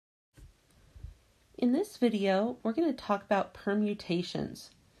in this video, we're going to talk about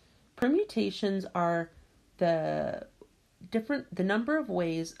permutations. Permutations are the number of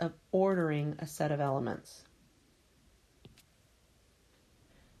ways of ordering a set of elements.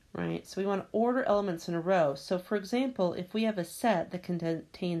 Right, so we want to order elements in a row. So for example, if we have a set that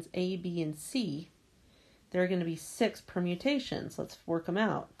contains A, B, and C, there are going to be 6 permutations. Let's work them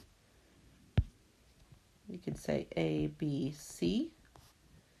out. We could say A, B, C,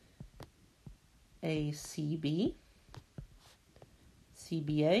 A, C, B, C,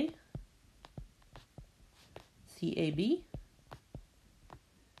 B, A, C, A, B,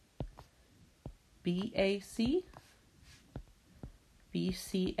 B, A, C, B,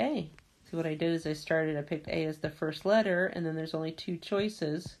 C, A. See, what I did is I picked A as the first letter, and then there's only 2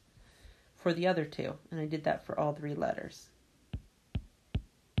 choices for the other 2, and I did that for all 3 letters.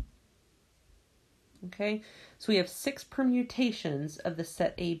 Okay, so we have 6 permutations of the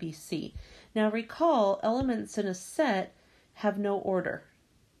set ABC. Now recall, elements in a set have no order,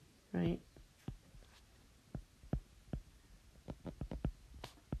 right?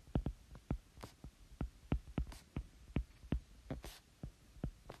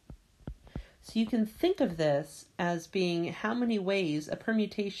 So you can think of this as being how many ways,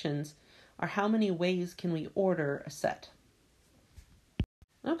 permutations are how many ways can we order a set.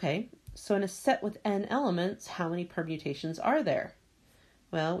 Okay, so in a set with n elements, how many permutations are there?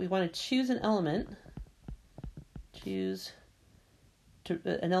 Well, we want to choose an element, an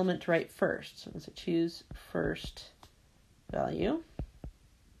element to write first. So let's choose first value,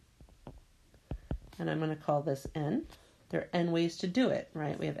 and I'm going to call this n. There are n ways to do it,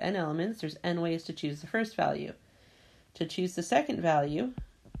 right? We have n elements. There's n ways to choose the first value. To choose the second value,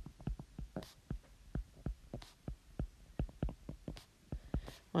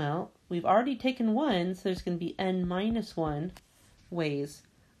 well, we've already taken 1, so there's going to be n minus 1 ways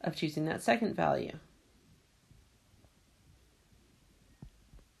of choosing that second value.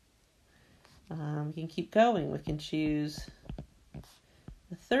 We can keep going. We can choose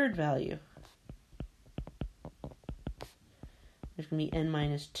the third value. There's going to be n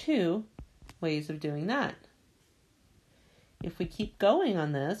minus 2 ways of doing that. If we keep going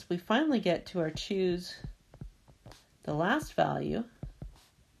on this, we finally get to our choose the last value.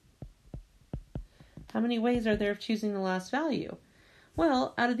 How many ways are there of choosing the last value?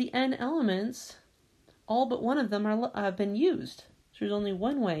 Well, out of the n elements, all but one of them have been used. So there's only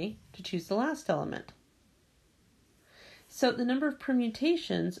one way to choose the last element. So the number of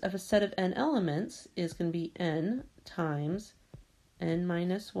permutations of a set of n elements is going to be n times n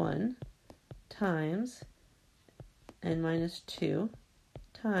minus 1 times n minus 2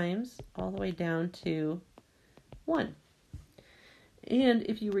 times all the way down to 1. And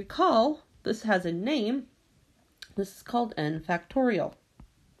if you recall, this has a name. This is called n factorial.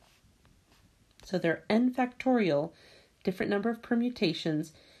 So there are n factorial, different number of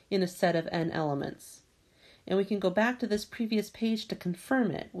permutations in a set of n elements. And we can go back to this previous page to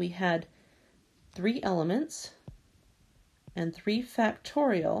confirm it. We had 3 elements, and 3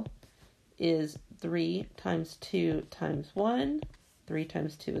 factorial is 3 times 2 times 1. 3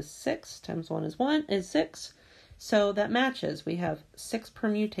 times 2 is 6, times 1 is 6. So that matches. We have 6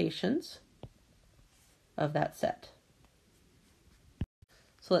 permutations of that set.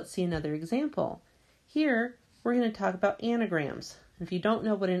 So let's see another example. Here, we're going to talk about anagrams. If you don't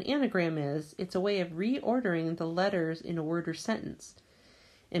know what an anagram is, it's a way of reordering the letters in a word or sentence.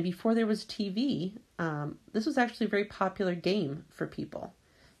 And before there was TV, this was actually a very popular game for people.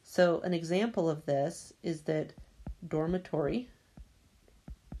 So an example of this is that dormitory,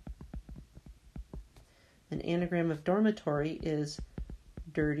 an anagram of dormitory is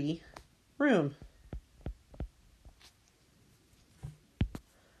dirty room.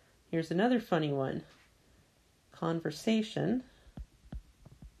 Here's another funny one. Conversation.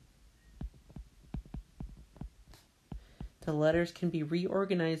 The letters can be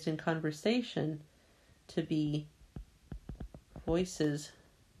reorganized in conversation to be voices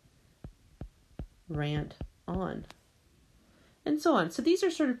rant on, and so on. So these are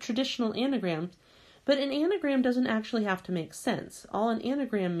sort of traditional anagrams, but an anagram doesn't actually have to make sense. All an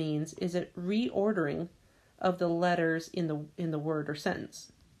anagram means is a reordering of the letters in the word or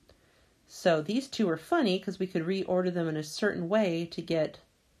sentence. So these two are funny because we could reorder them in a certain way to get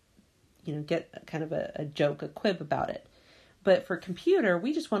kind of a joke, a quib about it. But for computer,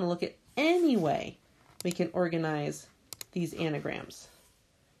 we just want to look at any way we can organize these anagrams.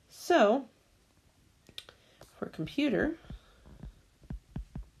 So for computer,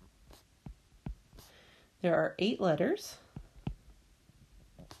 there are 8 letters.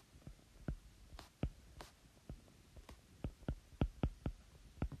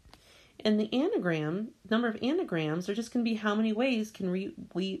 And the number of anagrams are just going to be how many ways can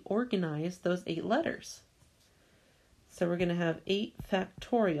we organize those 8 letters. So we're going to have 8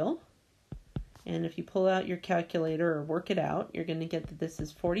 factorial. And if you pull out your calculator or work it out, you're going to get that this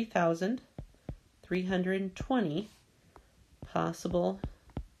is 40,320 possible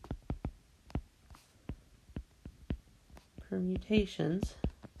permutations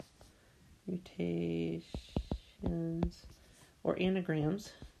or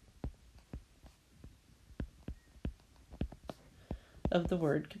anagrams of the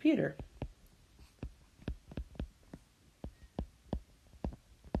word computer.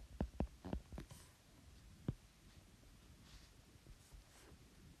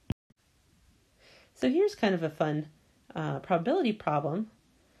 So here's kind of a fun probability problem.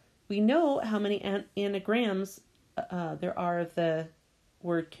 We know how many anagrams there are of the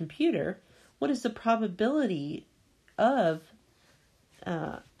word computer. What is the probability of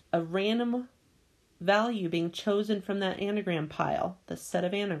a random value being chosen from that anagram pile, the set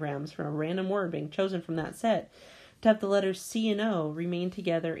of anagrams from a random word being chosen from that set, to have the letters C and O remain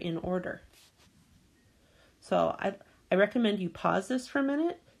together in order? So I recommend you pause this for a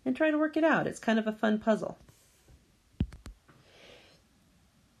minute and try to work it out. It's kind of a fun puzzle.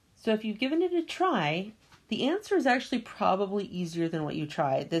 So if you've given it a try, the answer is actually probably easier than what you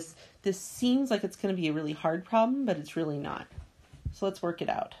tried. This seems like it's going to be a really hard problem, but it's really not. So let's work it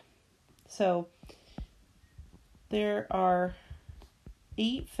out. So there are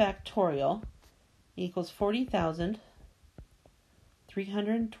 8 factorial equals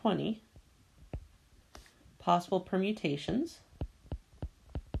 40,320 possible permutations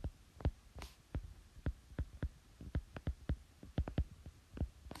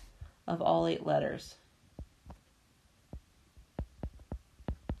of all 8 letters.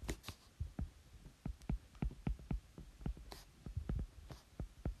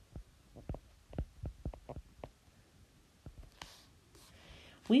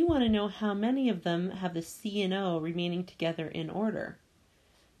 We want to know how many of them have the C and O remaining together in order.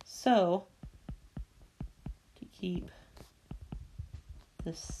 So, to keep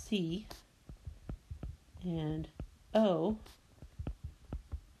the C and O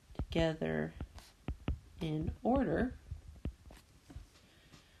together in order,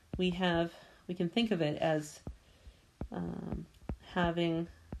 we can think of it as having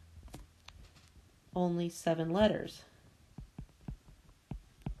only 7 letters.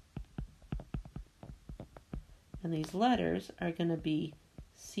 And these letters are going to be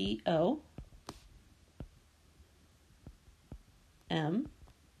C-O, M,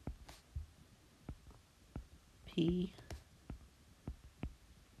 P,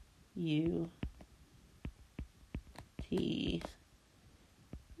 U, T,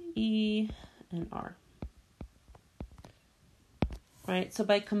 E, and R. Right, so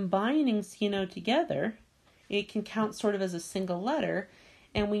by combining C and O together, it can count sort of as a single letter,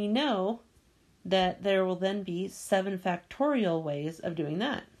 and we know that there will then be 7 factorial ways of doing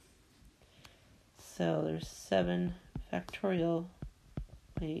that. So there's 7 factorial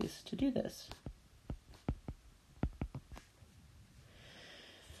ways to do this.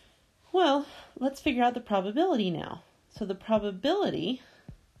 Well, let's figure out the probability now. So the probability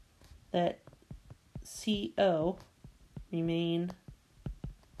that CO remain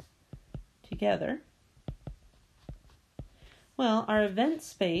together, well, our event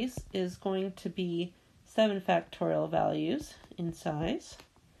space is going to be 7 factorial values in size,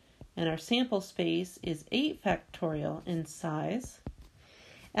 and our sample space is 8 factorial in size.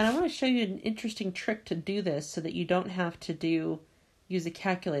 And I want to show you an interesting trick to do this so that you don't have to use a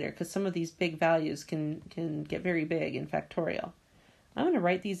calculator, because some of these big values can get very big in factorial. I'm going to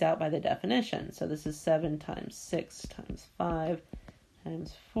write these out by the definition. So this is 7 times 6 times 5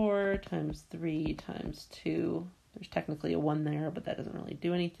 times 4 times 3 times 2. There's technically a 1 there, but that doesn't really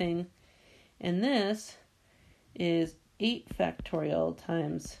do anything. And this is 8 factorial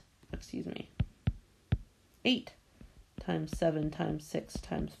times, 8 times 7 times 6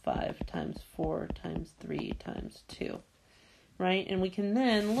 times 5 times 4 times 3 times 2. Right? And we can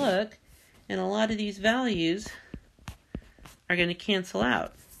then look, and a lot of these values are going to cancel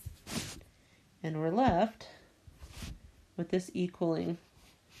out. And we're left with this equaling,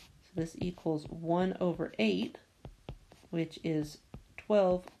 so this equals 1 over 8, which is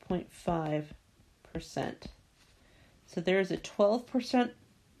 12.5%. So there's a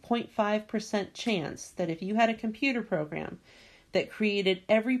 12.5% chance that if you had a computer program that created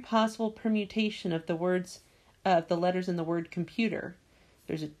every possible permutation of the letters in the word computer,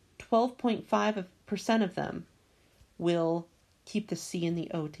 there's a 12.5% of them will keep the C and the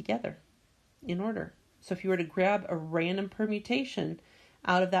O together in order. So if you were to grab a random permutation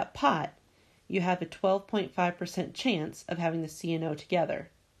out of that pot, you have a 12.5% chance of having the C and O together.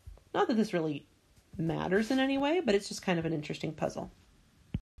 Not that this really matters in any way, but it's just kind of an interesting puzzle.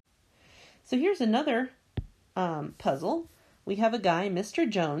 So here's another puzzle. We have a guy, Mr.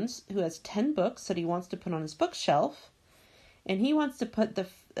 Jones, who has 10 books that he wants to put on his bookshelf. And he wants to put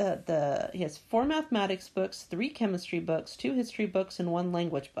he has 4 mathematics books, 3 chemistry books, 2 history books, and 1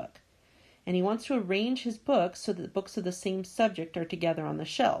 language book. And he wants to arrange his books so that the books of the same subject are together on the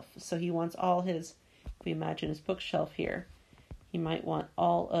shelf. So he wants all his, if we imagine his bookshelf here, he might want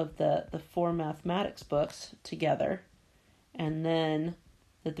all of the 4 mathematics books together, and then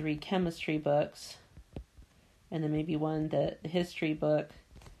the 3 chemistry books, and then maybe the history book,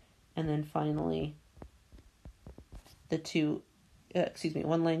 and then finally the 2,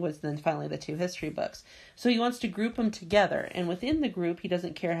 1 language, and then finally the 2 history books. So he wants to group them together, and within the group, he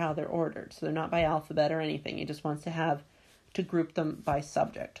doesn't care how they're ordered. So they're not by alphabet or anything. He just wants to group them by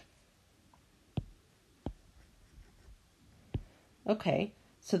subject. Okay,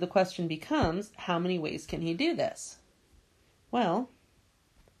 so the question becomes, how many ways can he do this? Well,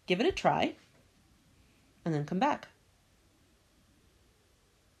 give it a try, and then come back.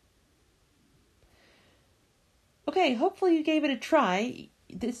 Okay, hopefully you gave it a try.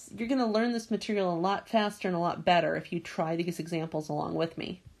 You're going to learn this material a lot faster and a lot better if you try these examples along with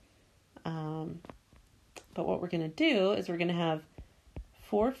me. But what we're going to do is we're going to have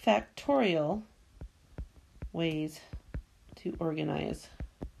 4 factorial ways to organize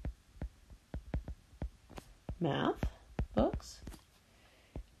math books,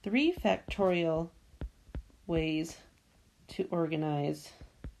 3 factorial ways to organize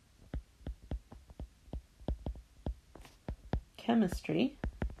chemistry,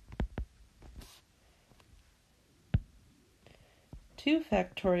 2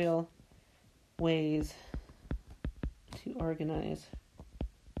 factorial ways to organize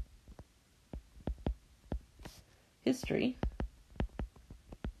history,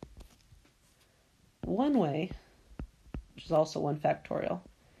 1 way, which is also 1 factorial,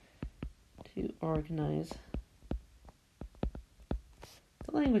 to organize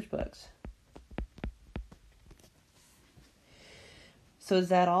the language books. So is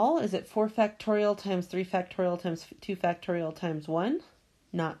that all? Is it 4 factorial times 3 factorial times 2 factorial times 1?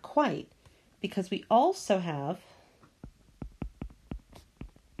 Not quite, because we also have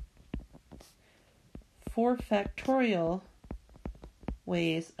 4 factorial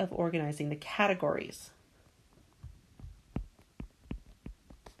ways of organizing the categories.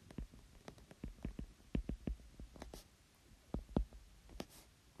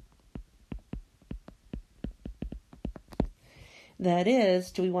 That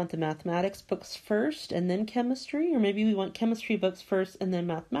is, do we want the mathematics books first and then chemistry? Or maybe we want chemistry books first and then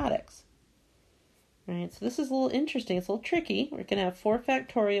mathematics. All right, so this is a little interesting. It's a little tricky. We're going to have 4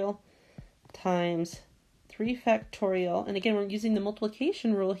 factorial times 3 factorial. And again, we're using the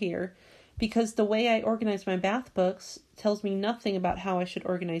multiplication rule here because the way I organize my math books tells me nothing about how I should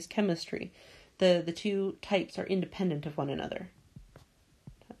organize chemistry. The 2 types are independent of one another.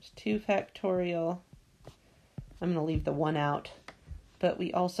 Times 2 factorial. I'm going to leave the 1 out. But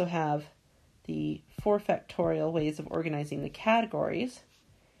we also have the 4 factorial ways of organizing the categories.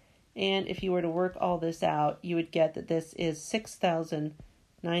 And if you were to work all this out, you would get that this is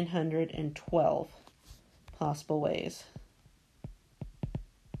 6,912 possible ways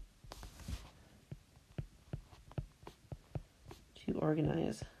to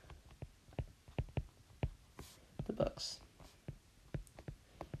organize the books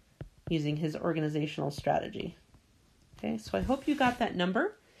using his organizational strategy. Okay, so I hope you got that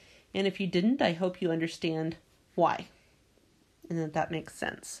number, and if you didn't, I hope you understand why, and that makes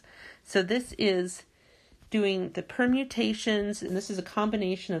sense. So this is doing the permutations, and this is a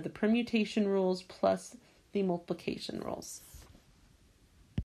combination of the permutation rules plus the multiplication rules.